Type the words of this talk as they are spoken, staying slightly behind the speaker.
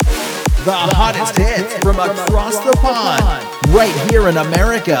The hottest hits from across the pond, right here in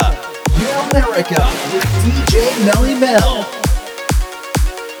America. Yeah, America with DJ Melly Mel.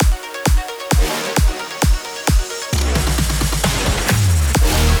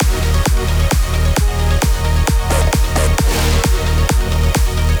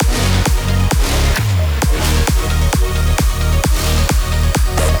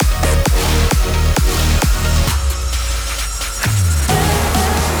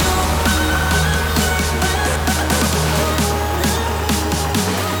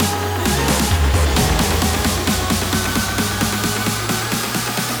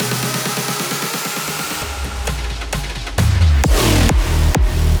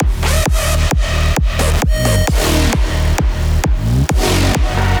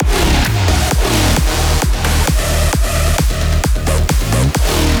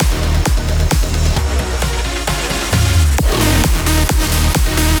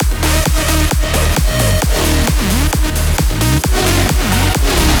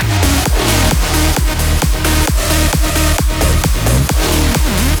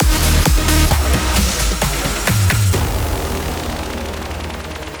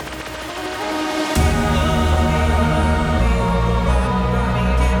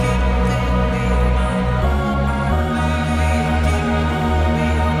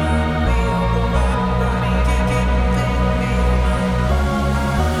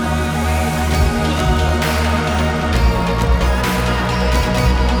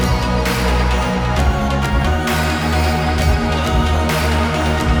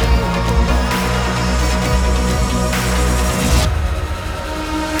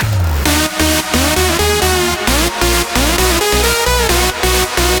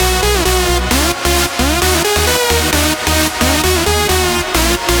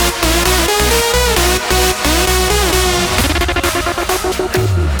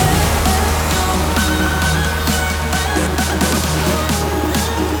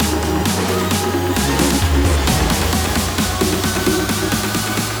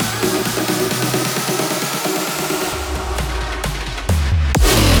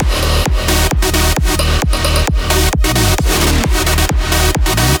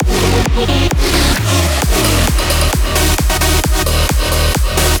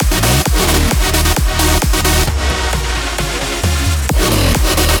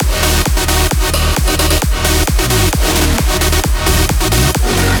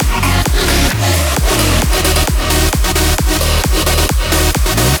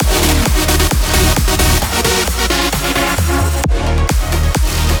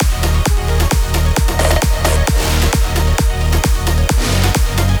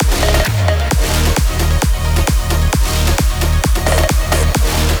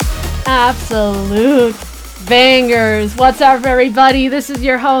 Absolute bangers. What's up, everybody? This is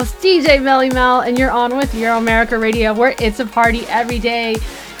your host, DJ Melly Mel, and you're on with Euro America Radio, where it's a party every day.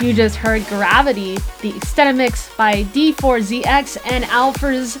 You just heard Gravity, the extended mix by D4ZX and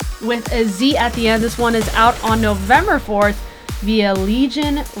Alphers with a Z at the end. This one is out on November 4th via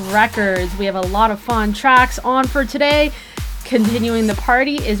Legion Records. We have a lot of fun tracks on for today. Continuing the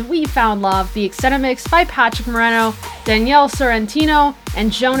party is We Found Love, the extended mix by Patrick Moreno, Danielle Sorrentino,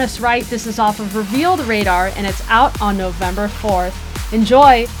 and Jonas Wright. This is off of Revealed Radar, and it's out on November 4th.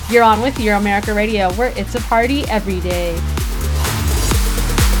 Enjoy. You're on with Euro America Radio, where it's a party every day.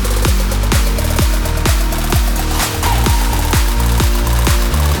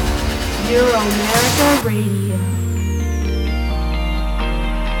 Euro America Radio.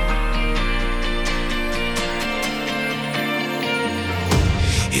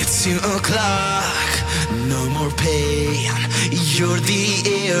 It's 2 o'clock, no more pain. You're the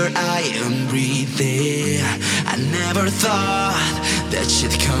air I am breathing. I never thought that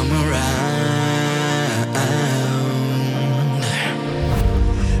you'd come around.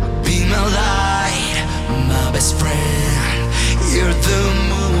 Be my light, my best friend. You're the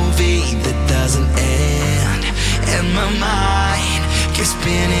movie that doesn't end, and my mind keeps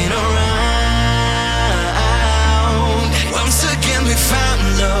spinning around. Once again we found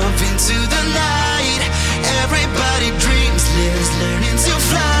love into the night. Everybody dreams, lives, learning to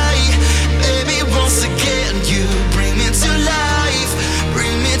fly. Baby, once again you bring me to life.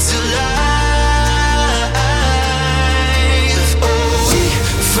 Bring me to life. Oh, we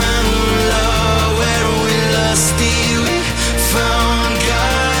found love where we lost it. We found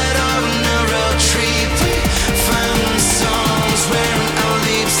God on a road trip. We found songs where our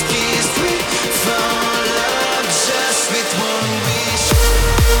lips kissed. We found love just with one wish.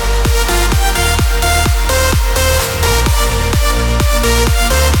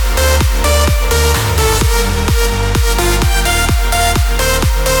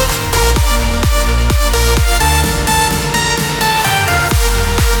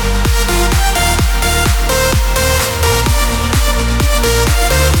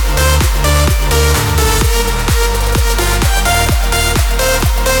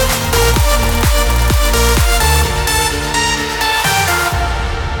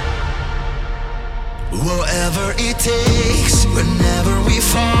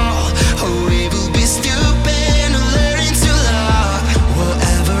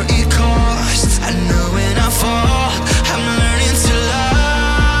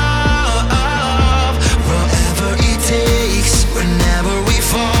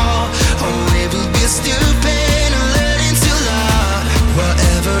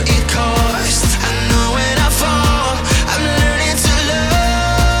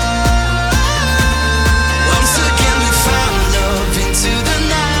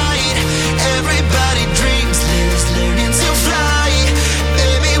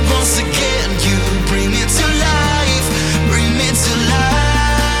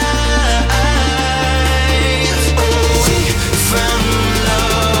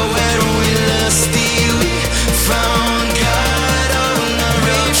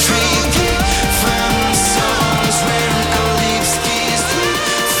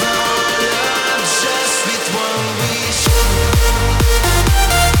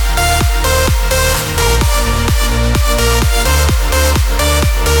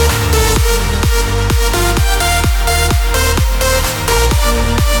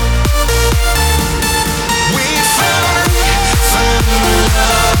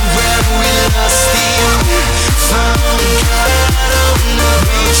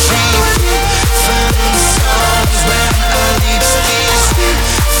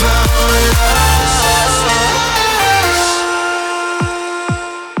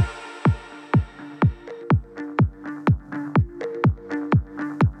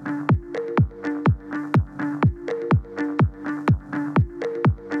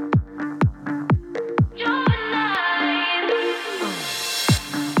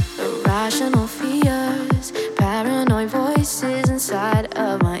 inside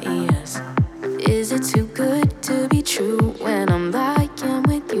of my ears. Is it too good to be true when I'm lying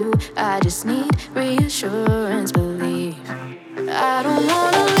with you? I just need reassurance, believe. I don't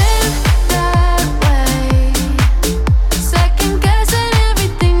wanna live that way, second guessing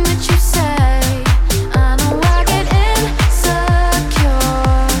everything that you say. I know I get insecure,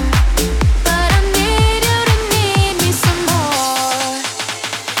 but I need you to need me some more.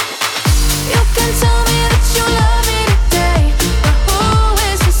 You can tell me that you love me today, but who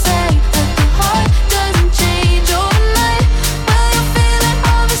is to say that the heart doesn't change overnight? Will you feel it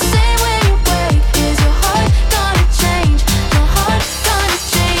all the same when you wake? Is your heart gonna change? Your heart gonna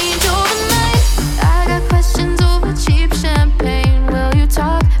change overnight? I got questions over cheap champagne. Will you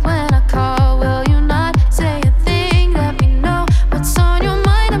talk when I call? Will you not say a thing? Let me know what's on your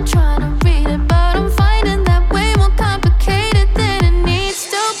mind. I'm trying to read it, but I'm finding that way more complicated than it needs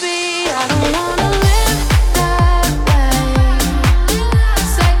to be. I don't wanna live that way,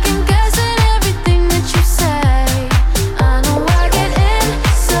 second guessing everything that you say. I know I get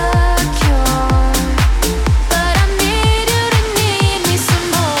insecure, but I need you to need me some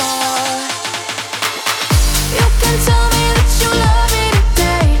more. You can tell me that you love me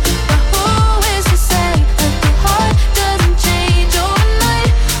today, but who is to say that the heart doesn't change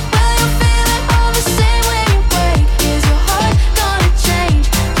overnight? Will you feel it all the same when you wake? Is your heart gonna change?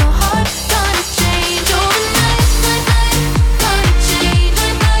 Your heart gonna change overnight? Gonna change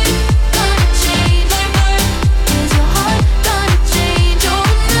overnight? Gonna change overnight? Is your heart gonna change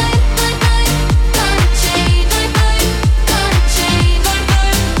overnight? Gonna change overnight? Gonna change overnight? Gonna change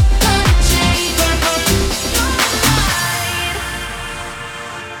overnight?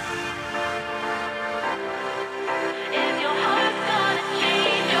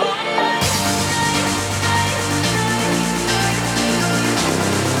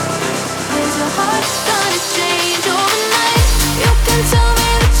 Is your heart gonna change overnight? Is your heart gonna change overnight? You can tell me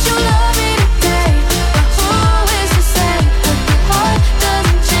that you love me today, but who is to say that the heart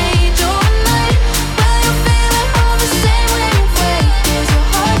doesn't change overnight? Will you feel it all the same when you wake? Is your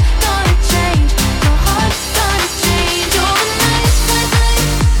heart gonna change? Your heart gonna change overnight?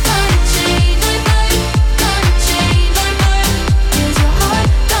 Gonna change overnight? Gonna change overnight? Is your heart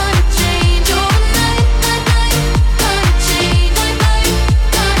gonna change overnight? Gonna change overnight?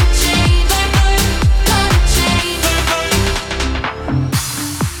 Gonna change overnight? Gonna change overnight?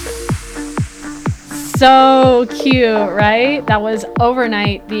 So cute, right? That was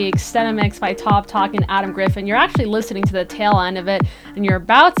Overnight, the extended mix by Top Talk and Adam Griffin. You're actually listening to the tail end of it, and you're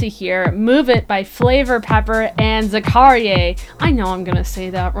about to hear Move It by Flavor Pepper and Zakaria. I know I'm gonna say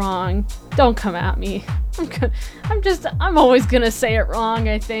that wrong. Don't come at me. I'm always gonna say it wrong,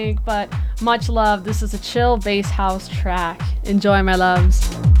 I think, but much love. This is a chill bass house track. Enjoy, my loves.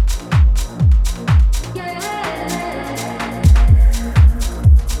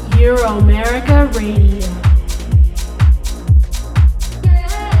 Euro America Radio.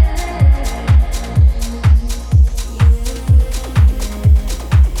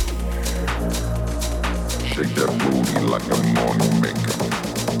 Shake that booty like a morning maker.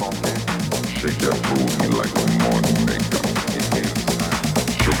 Shake that booty like a morning maker.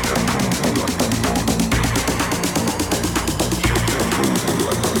 Shake that booty like a morning maker. Shake that booty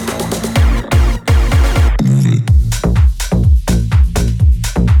like a morning maker. Move it.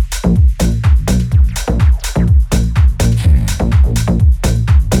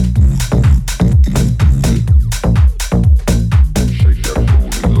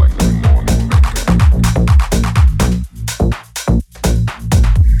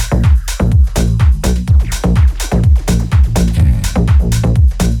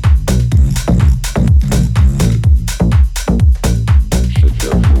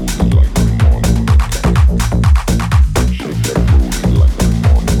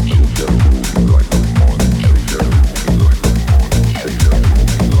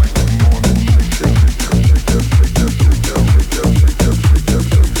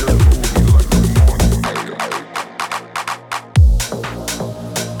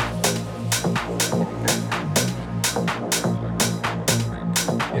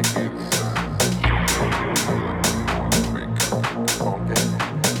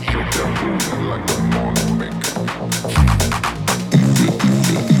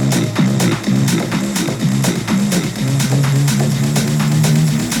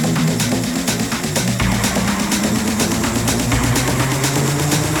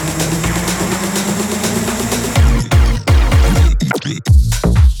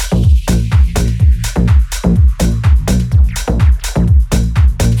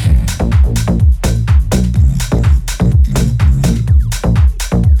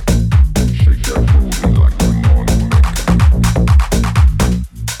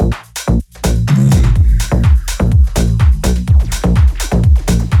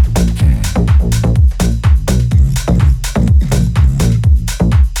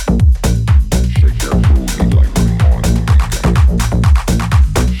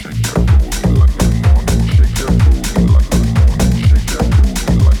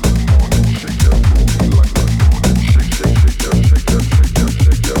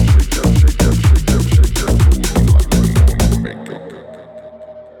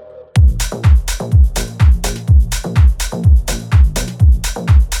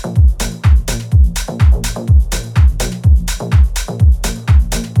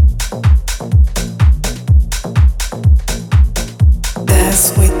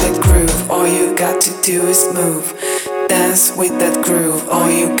 that groove, all you got to do is move. Dance with that groove, all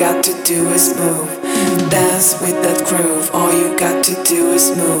you got to do is move. Dance with that groove, all you got to do is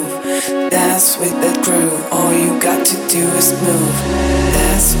move. Dance with that groove, all you got to do is move.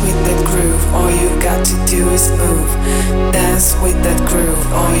 Dance with that groove, all you got to do is move. Dance with that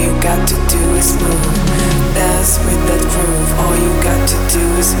groove, all you got to do is move. Dance with that groove, all you got to do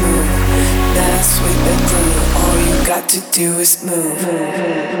is move. Dance with that groove, all you got to do is move.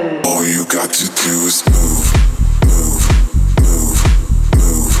 All you got to do is move.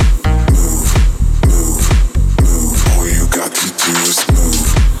 All you got to do is move.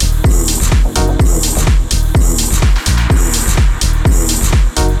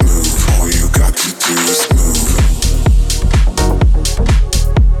 All you got to do is move.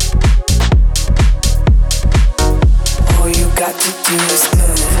 All you got to do is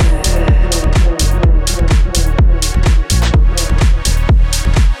move.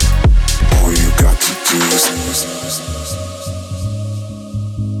 All you got to do is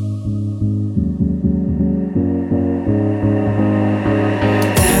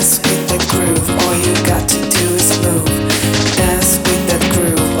Dance with that groove, all you got to do is move. Dance with that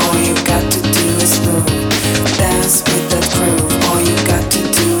groove, all you got to do is move. Dance with that groove, all you got to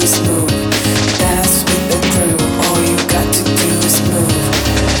do is move. Dance with that groove, all you got to do is move.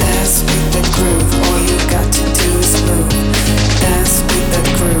 Dance with that groove, all you got to do is move. Dance with that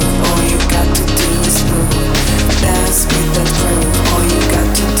groove, all you got to do is move. Dance with that groove, all you got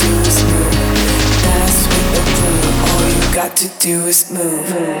to do is move. Dance with that groove, all you got to do is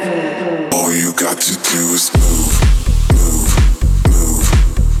move. all you got to do is move.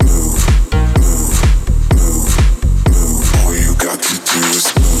 All you got to do is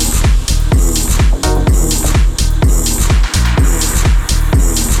move.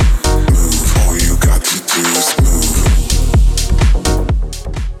 All you got to do is move.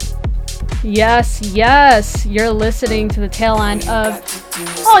 Yes, yes, you're listening to the tail end of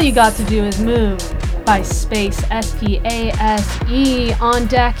All You Got to Do Is Move by Space, S-P-A-S-E. On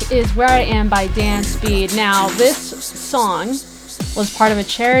deck is Where I Am by Dan Speed. Now, this song was part of a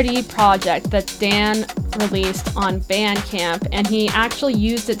charity project that Dan released on Bandcamp, and he actually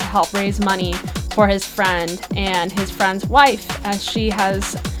used it to help raise money for his friend and his friend's wife, as she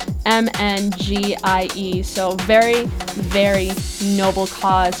has MNGIE. So very, very noble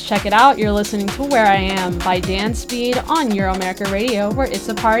cause. Check it out. You're listening to Where I Am by Dan Speed on Euro America Radio, where it's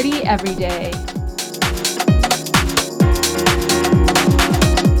a party every day.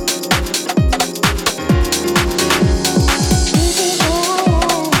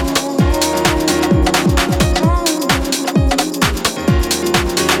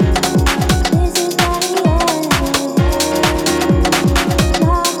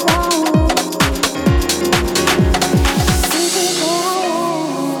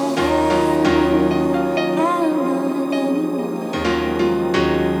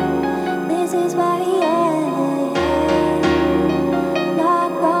 This is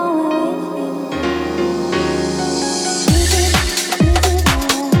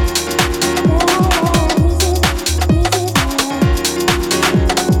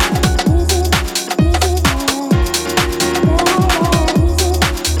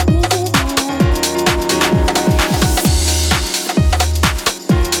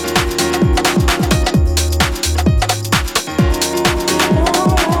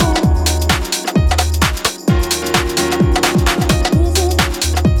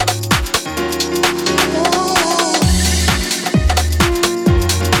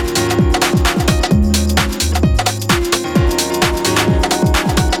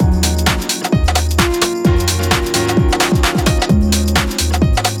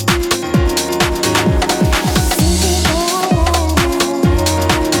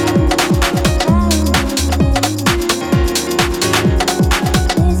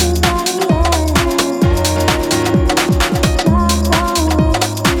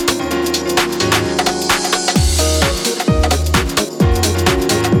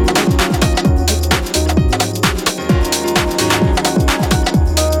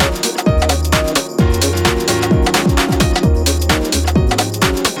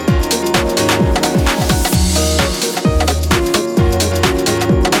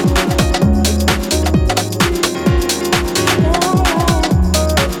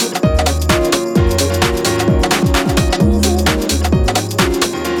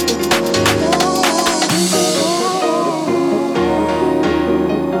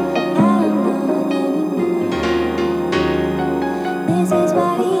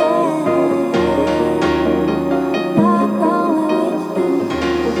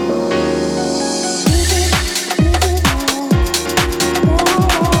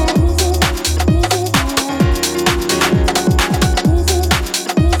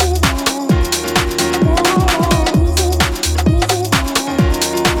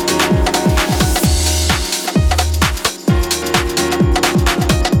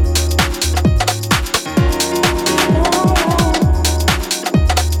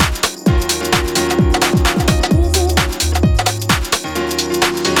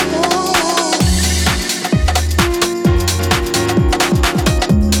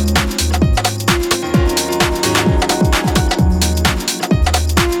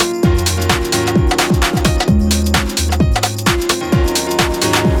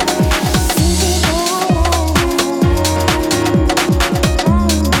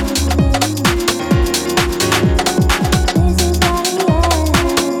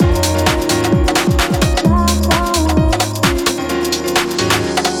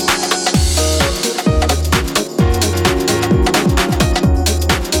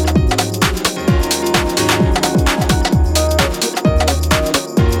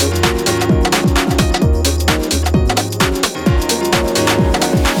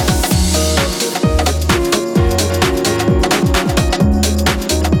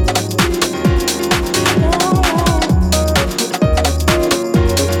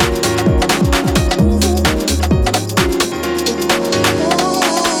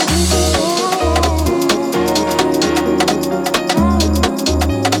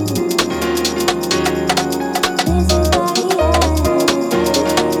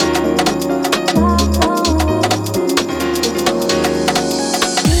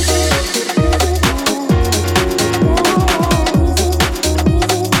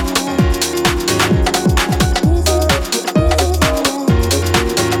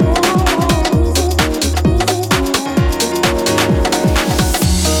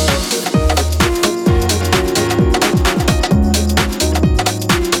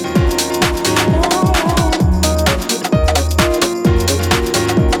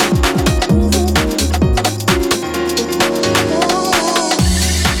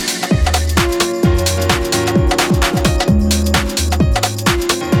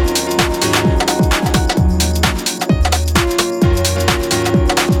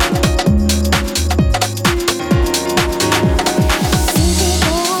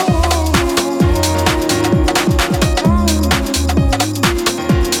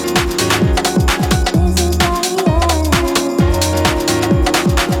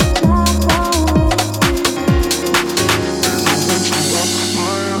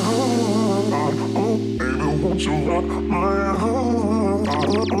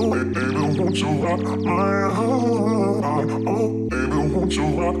won't you rock my heart? Oh, baby, won't you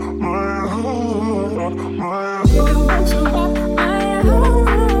rock my heart? Rock my heart. Baby, won't you rock my heart?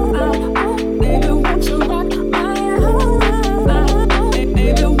 Oh, baby, won't you rock my heart?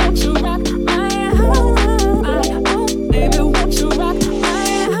 Baby, won't you rock my heart? Oh, baby, won't you rock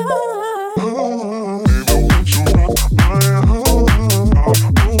my heart? Baby, won't you rock my heart? Oh,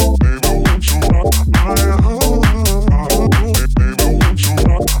 baby, won't you rock my heart? Baby, won't you rock my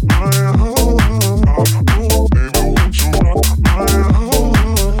heart? Oh, baby, won't you rock my heart?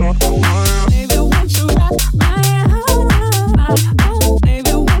 Rock my heart. Baby, won't you rock my heart? Oh,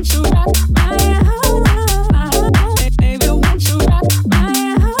 baby, won't you rock my heart? Baby, won't you rock my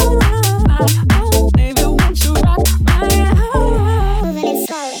heart? Oh, baby, won't you rock my heart? Moving it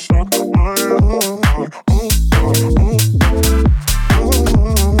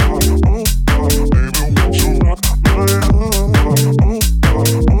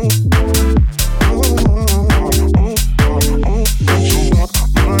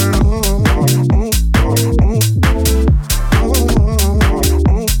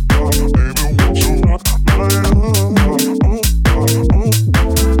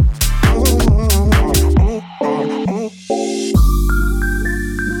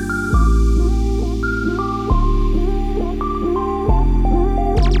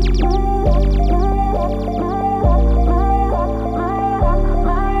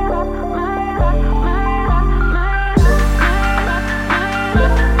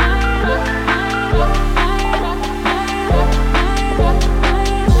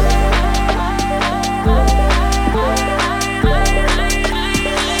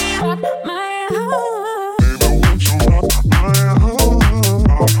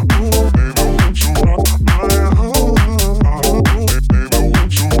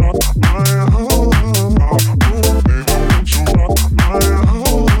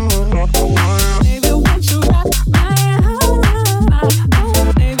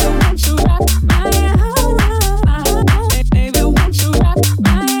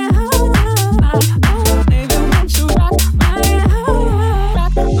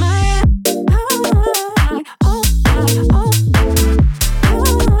Rock my heart. Oh, oh, oh.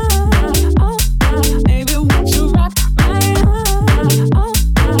 Baby, won't you rock my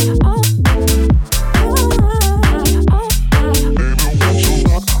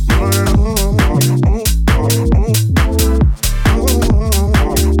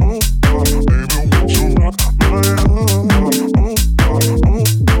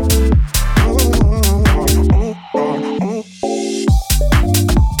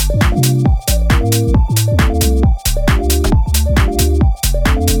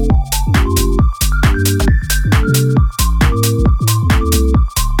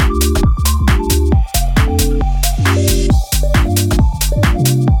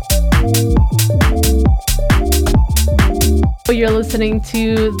You're listening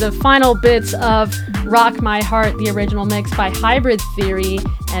to the final bits of Rock My Heart, the original mix by Hybrid Theory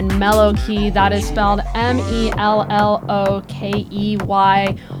and Mellow Key. That is spelled Mellokey,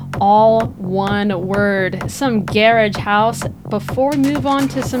 all one word. Some garage house before we move on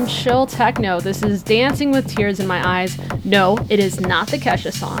to some chill techno. This is Dancing with Tears in My Eyes. No, it is not the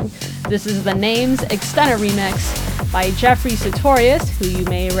Kesha song. This is the Names extended remix by Jeffrey Sartorius, who you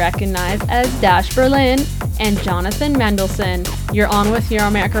may recognize as Dash Berlin, and Jonathan Mendelsohn. You're on with Euro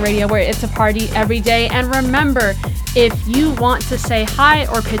America Radio, where it's a party every day. And remember, if you want to say hi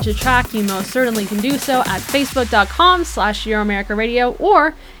or pitch a track, you most certainly can do so at facebook.com/Euro America Radio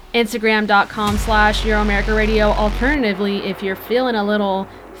or Instagram.com/Euro America Radio. Alternatively, if you're feeling a little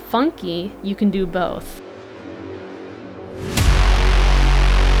funky, you can do both.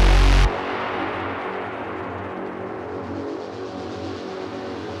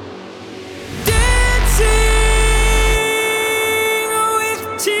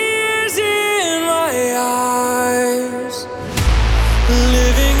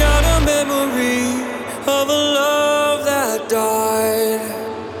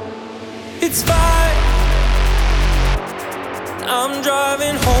 It's 5. I'm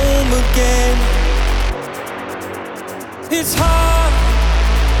driving home again. It's hard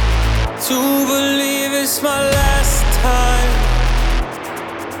to believe it's my last time.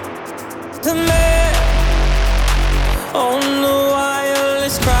 The man on the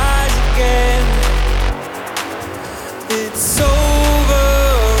wireless cries again. It's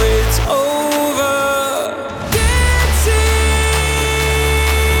over, it's over.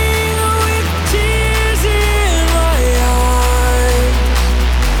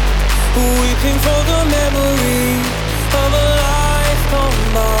 For the memory of a life gone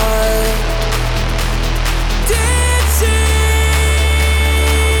by, dancing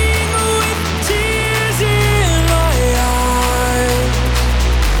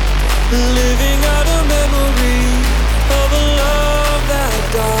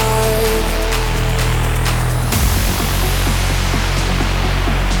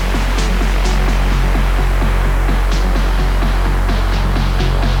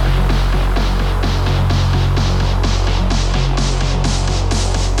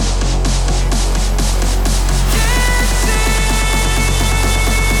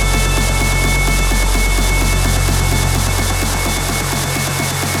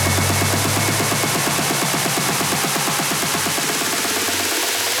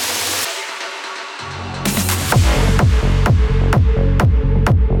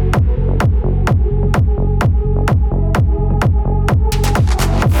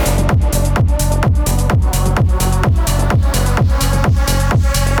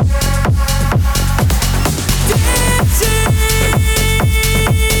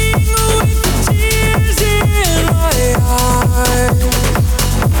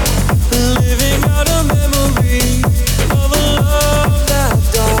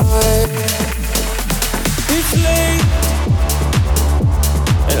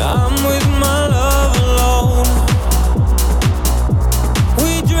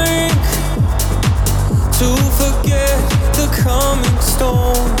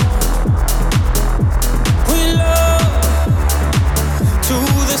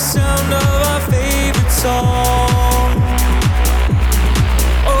song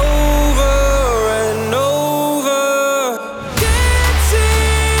over and over, dancing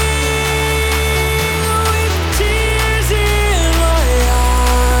with tears in my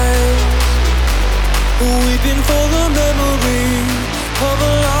eyes, weeping for the memory of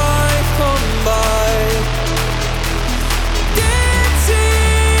a life gone by. Dancing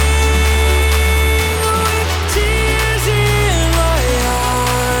with tears in my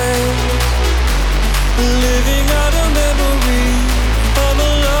eyes, living out a memory of a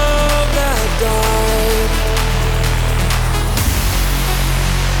love that died.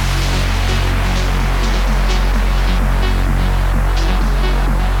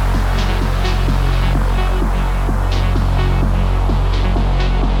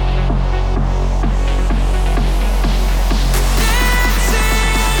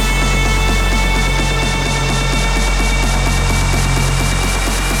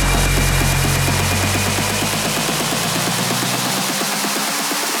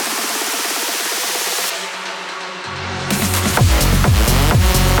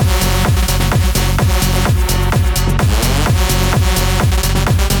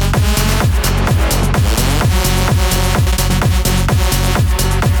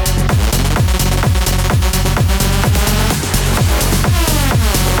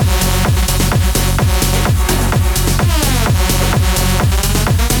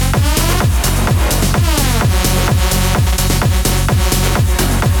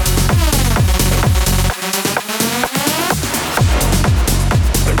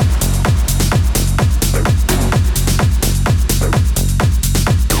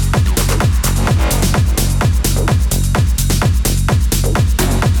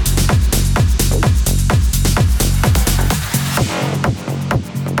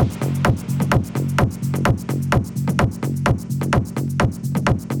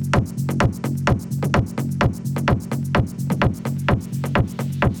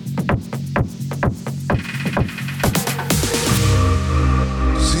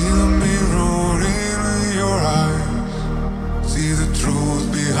 See the mirror in your eyes. See the truth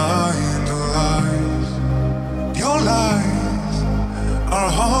behind the lies. Your lies are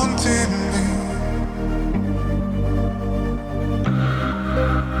haunting me.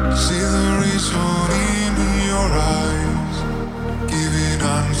 See the reason in your eyes, giving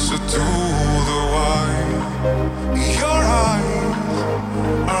answer to the why. Your eyes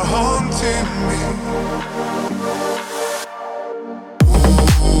are haunting me.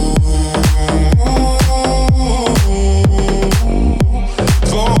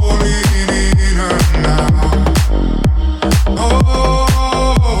 Falling in her now.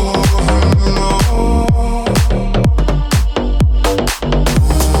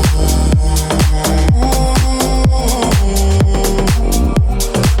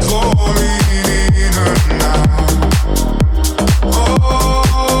 Falling in her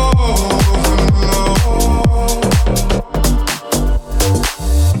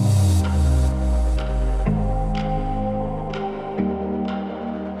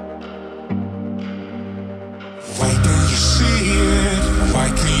Why can't you see it? Why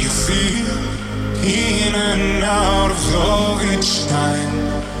can't you feel in and out of love each time?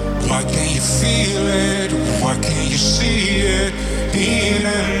 Why can't you feel it? Why can't you see it in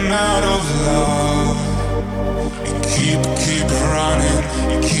and out of love? You keep running,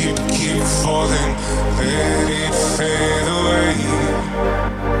 you keep falling, let it fade away.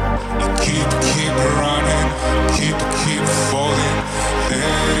 You keep running, keep falling,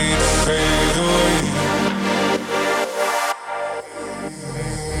 let it fade away.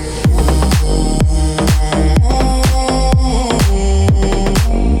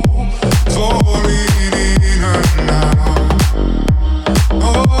 Falling in her now.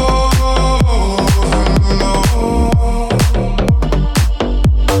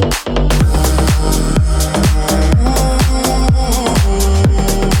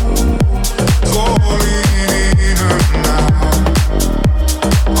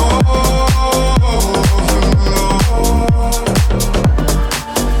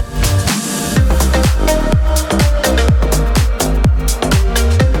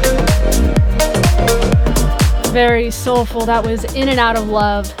 Very soulful. That was In and Out of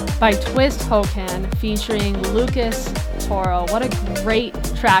Love by Twist Hokan featuring Lucas Toro. What a great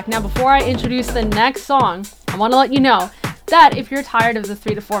track. Now, before I introduce the next song, I want to let you know that if you're tired of the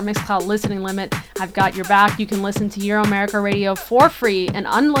 3 to 4 Mixcloud listening limit, I've got your back. You can listen to Euro America Radio for free an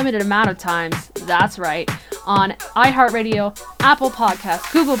unlimited amount of times. That's right. On iHeartRadio, Apple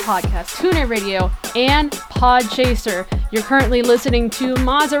Podcasts, Google Podcasts, TuneIn Radio, and Podchaser. You're currently listening to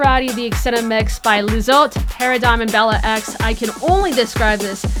Maserati, the extended mix by Lizotte, Paradigm, and Bella X. I can only describe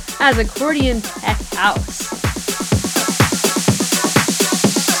this as accordion tech house.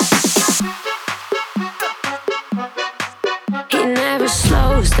 He never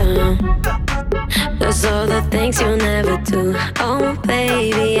slows down. That's all the things you'll never do. Oh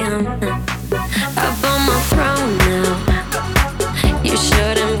baby, I'm up on my throne now. You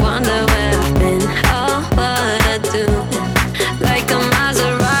shouldn't wonder where I've been. Oh, what I do. Like a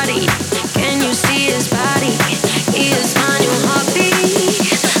Maserati. Can you see his body? He is my new hobby.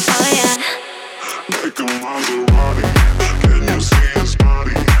 Oh yeah. Like a Maserati, can you see his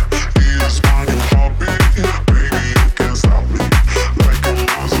body? He is my new hobby. Baby, you can't stop me. Like a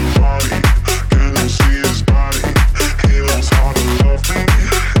Maserati, can you see his body? He knows how to love me.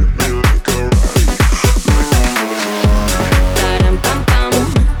 Hit me like a Rari. Like a Maserati. Ba-dum bum bum.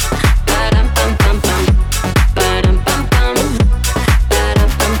 Ba-dum bum bum bum. Ba-dum bum bum. Ba-dum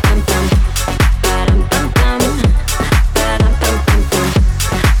bum bum bum. Ba-dum bum bum. Ba-dum bum bum bum.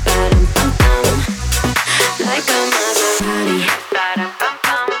 Ba-dum bum bum. Like a Maserati. Ba-dum bum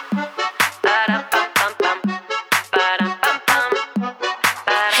bum. Ba-dum bum bum bum. Ba-dum bum bum.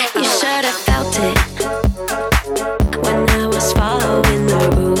 You should have felt it when I was following the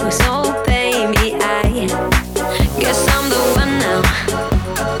rules. Oh baby, I guess I'm the one now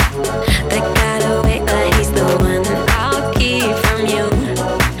that got away, but he's the one I'll keep from you.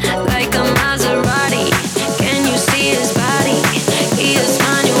 Like a Maserati, can you see his body? He is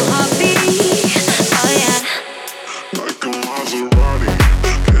my new hobby. Oh yeah. Like a Maserati,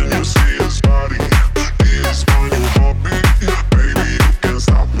 can you see his body? He is my new hobby. Baby, you can't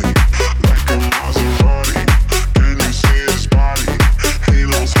stop me. Like a Maserati, can you see his body? He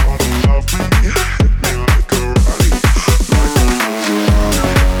knows how to love me. Hit me like a Rari. Like a Maserati.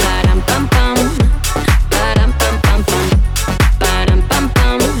 Ba-dum bum bum. Ba-dum bum bum bum. Ba-dum bum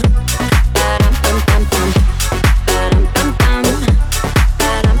bum. Ba-dum bum bum bum. Ba-dum bum bum.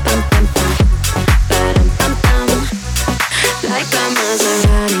 Ba-dum bum bum bum. Ba-dum bum bum. Like a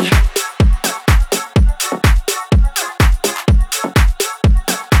Maserati.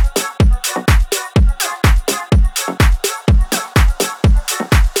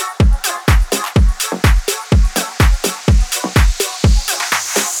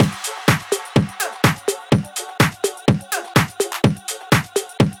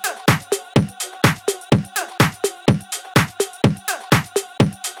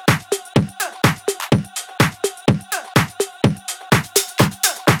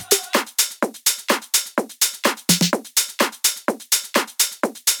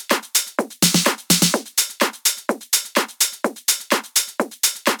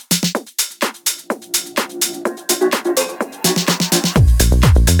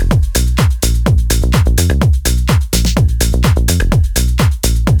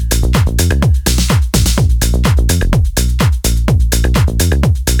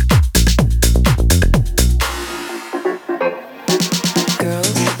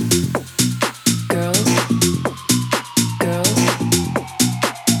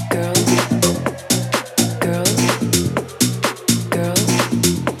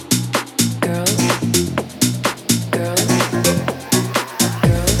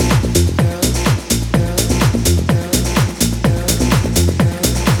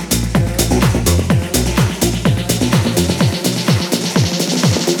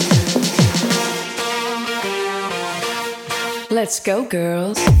 Let's go,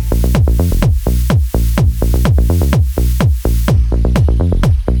 girls.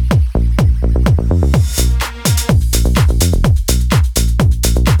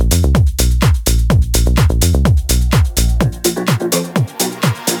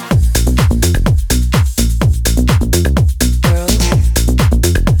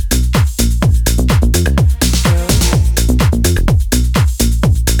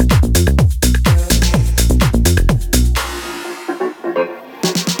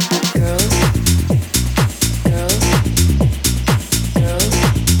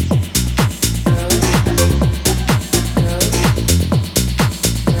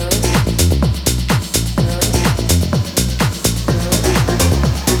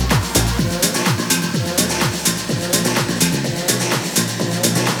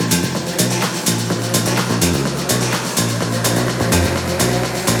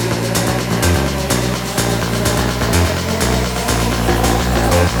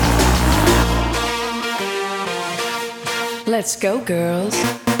 Let's go, girls.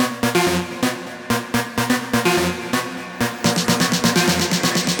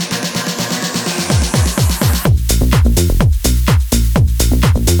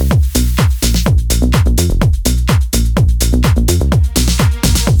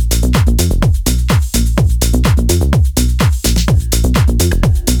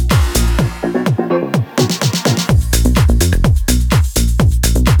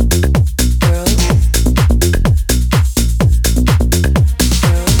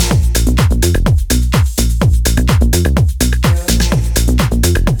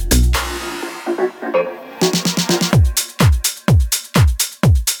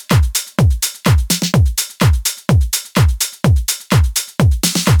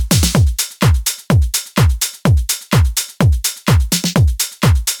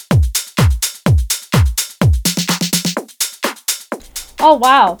 Oh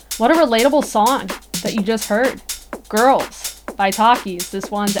wow, what a relatable song that you just heard. Girls by Takis. This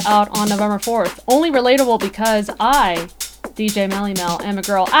one's out on November 4th. Only relatable because I, DJ Melly Mel, am a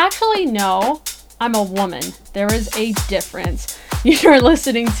girl. Actually, no, I'm a woman. There is a difference. You're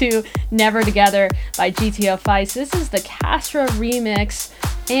listening to Never Together by GTO Feist. This is the Castra remix,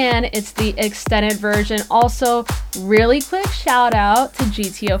 and it's the extended version. Also, really quick shout out to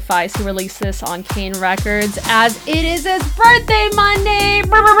GTO Feist, who released this on Kane Records, as it is his birthday Monday.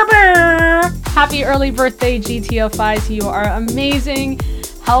 Brr, brr, brr, brr. Happy early birthday, GTO Feist. You are amazing.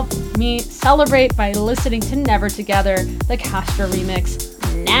 Help me celebrate by listening to Never Together, the Castra remix,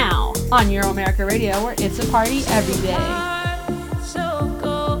 now on Euro America Radio, where it's a party every day. So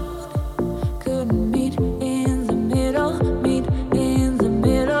cold, couldn't meet in the middle, meet in the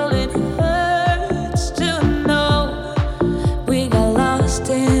middle. It hurts to know we got lost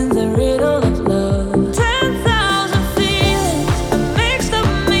in the riddle of love. 10,000 feelings, mixed up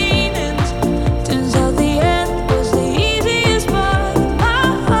meanings. Turns out the end was the easiest part.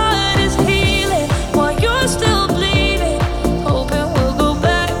 My heart is healing while you're still bleeding. Hoping we'll go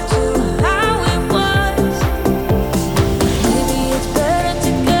back to how it was. Maybe it's better to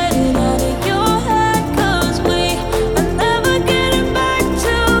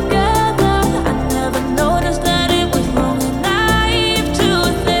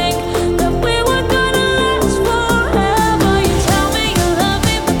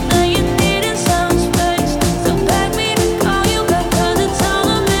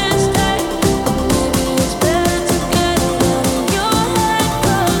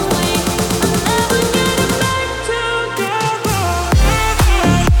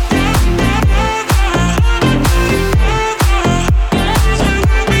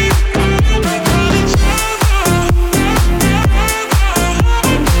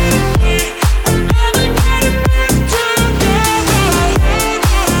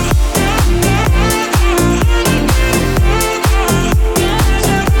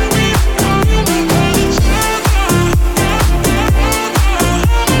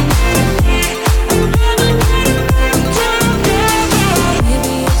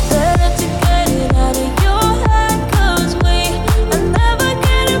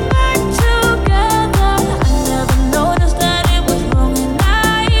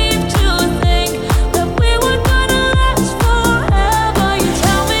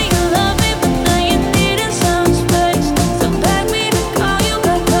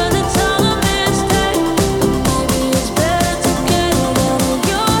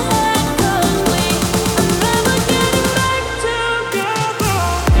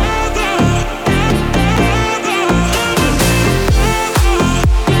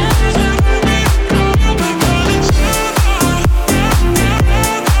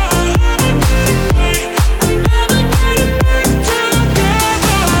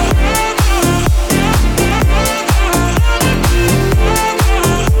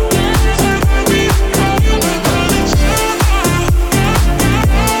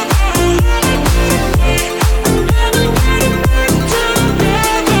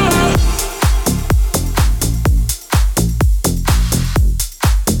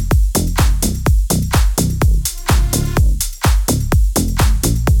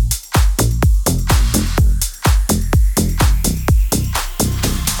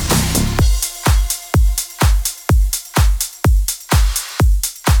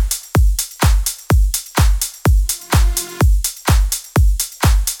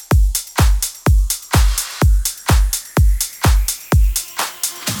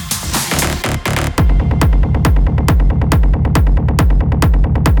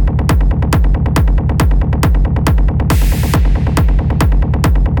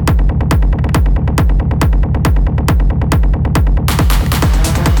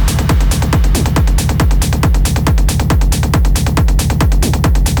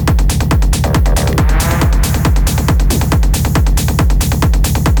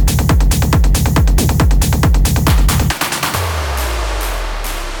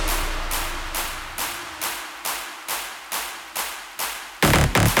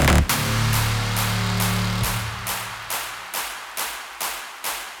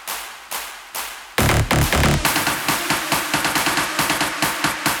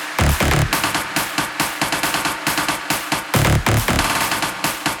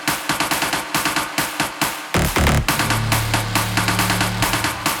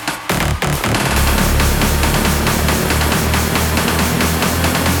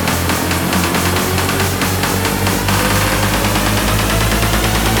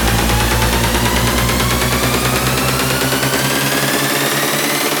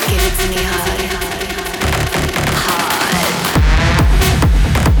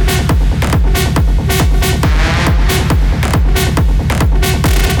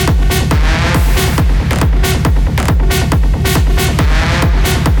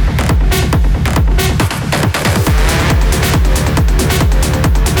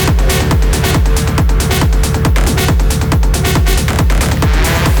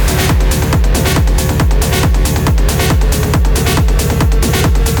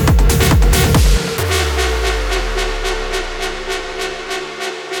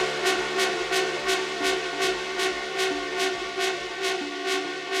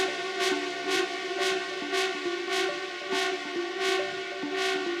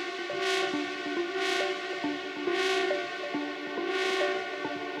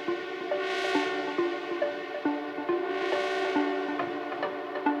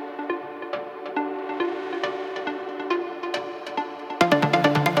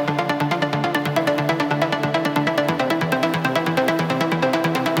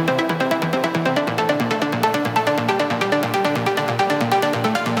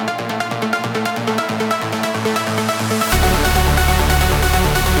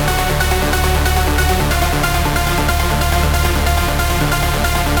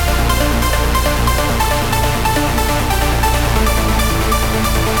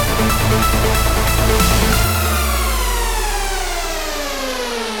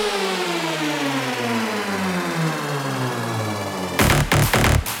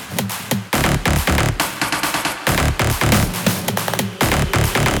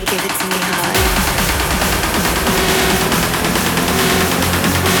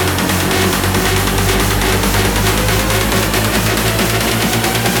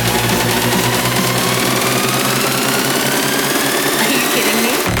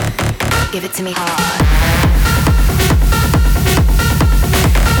it to me hard.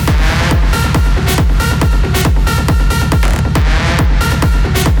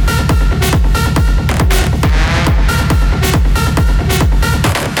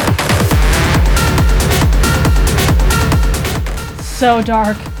 So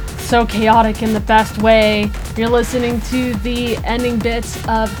dark, so chaotic in the best way. You're listening to the ending bits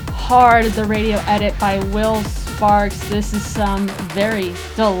of Hard, the radio edit by Will Sparks. This is some very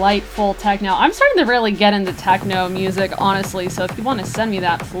delightful techno. I'm starting to really get into techno music, honestly, so if you want to send me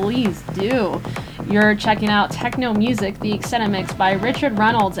that, please do. You're checking out Techno Music, the extended mix by Richard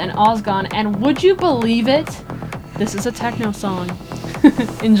Reynolds and Ozgon, and would you believe it? This is a techno song.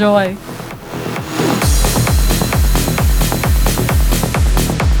 Enjoy.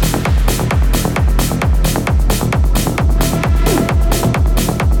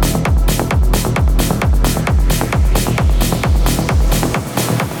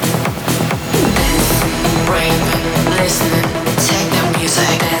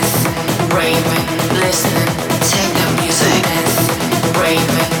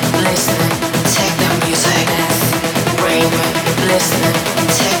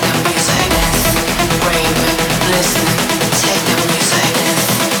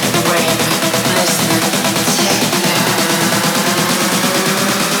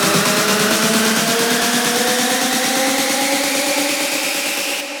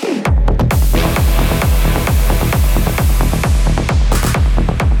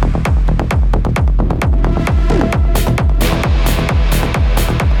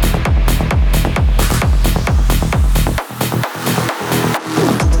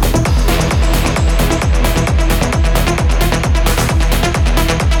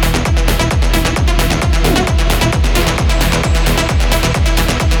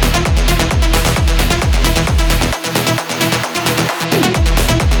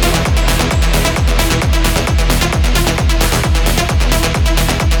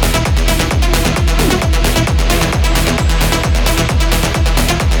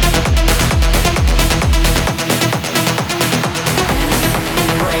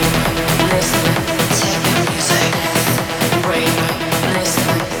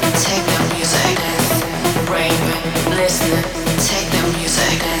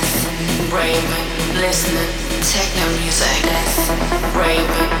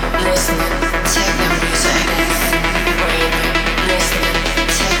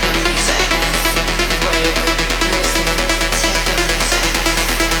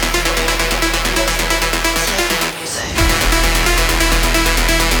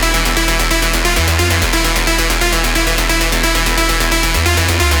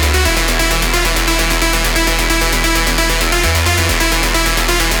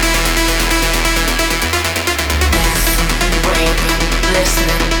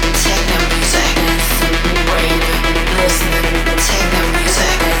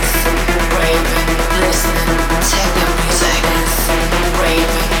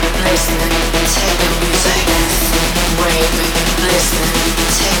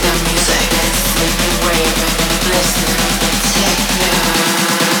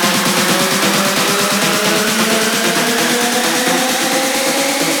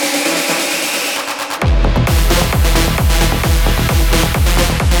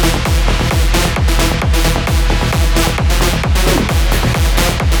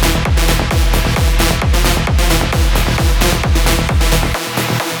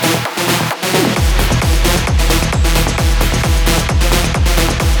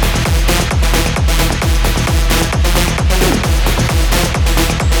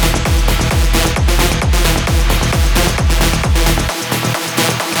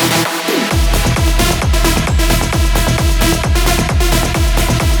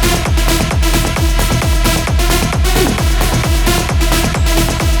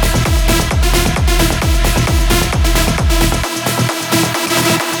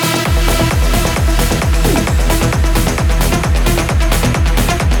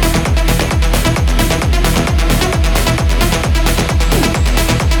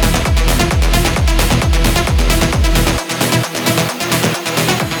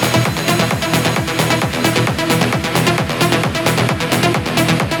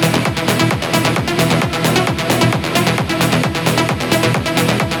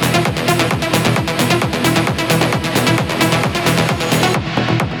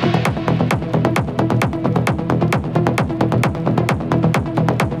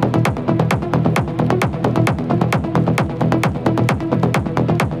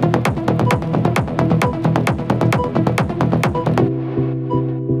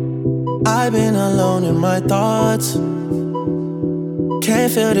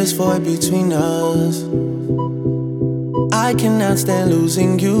 Can't feel this void between us. I cannot stand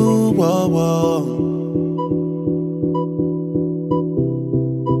losing you. Whoa, whoa.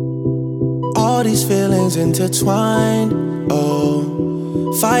 All these feelings intertwined.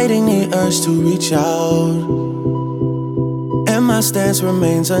 Oh, fighting the urge to reach out. And my stance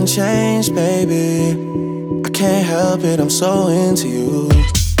remains unchanged, baby. I can't help it, I'm so into you.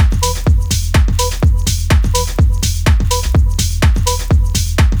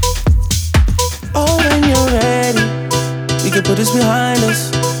 Oh, when you're ready, we can put this behind us.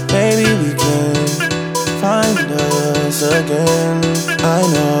 Maybe we can find us again. I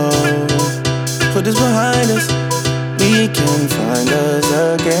know. Put this behind us, we can find us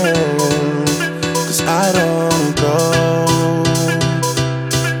again. 'Cause I don't wanna go.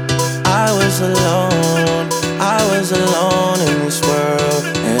 I was alone in this world,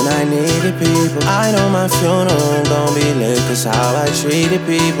 and I needed people. I know my funeral gon' be lit, 'cause how I treated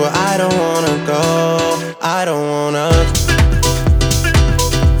people. I don't wanna go, I don't wanna.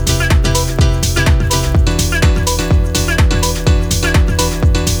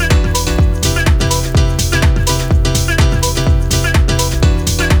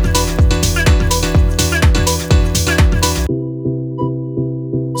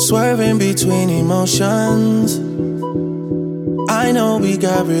 Swerving between emotions. I know we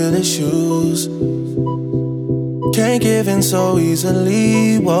got real issues. Can't give in so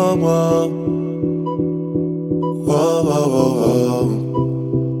easily. Whoa, whoa. Whoa, whoa, whoa, whoa.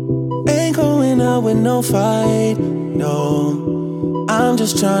 Ain't going out with no fight, no. I'm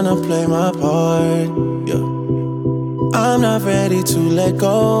just tryna play my part, yeah. I'm not ready to let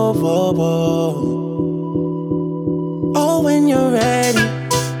go, whoa, whoa. Oh, when you're ready,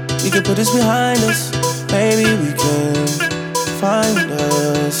 we can put this behind us. Maybe we can find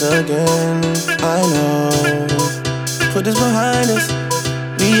us again. I know. Put this behind us.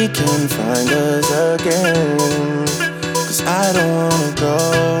 We can find us again. 'Cause I don't wanna go.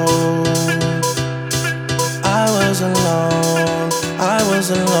 I was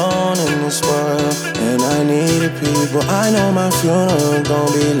alone in this world, and I needed people. I know my funeral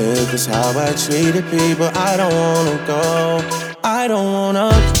gon' be lit, 'cause how I treated people. I don't wanna go, I don't wanna.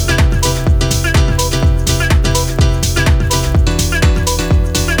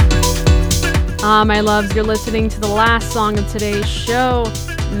 My loves, you're listening to the last song of today's show,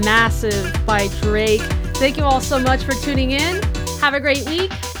 Massive by Drake. Thank you all so much for tuning in. Have a great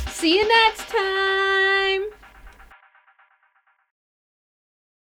week. See you next time.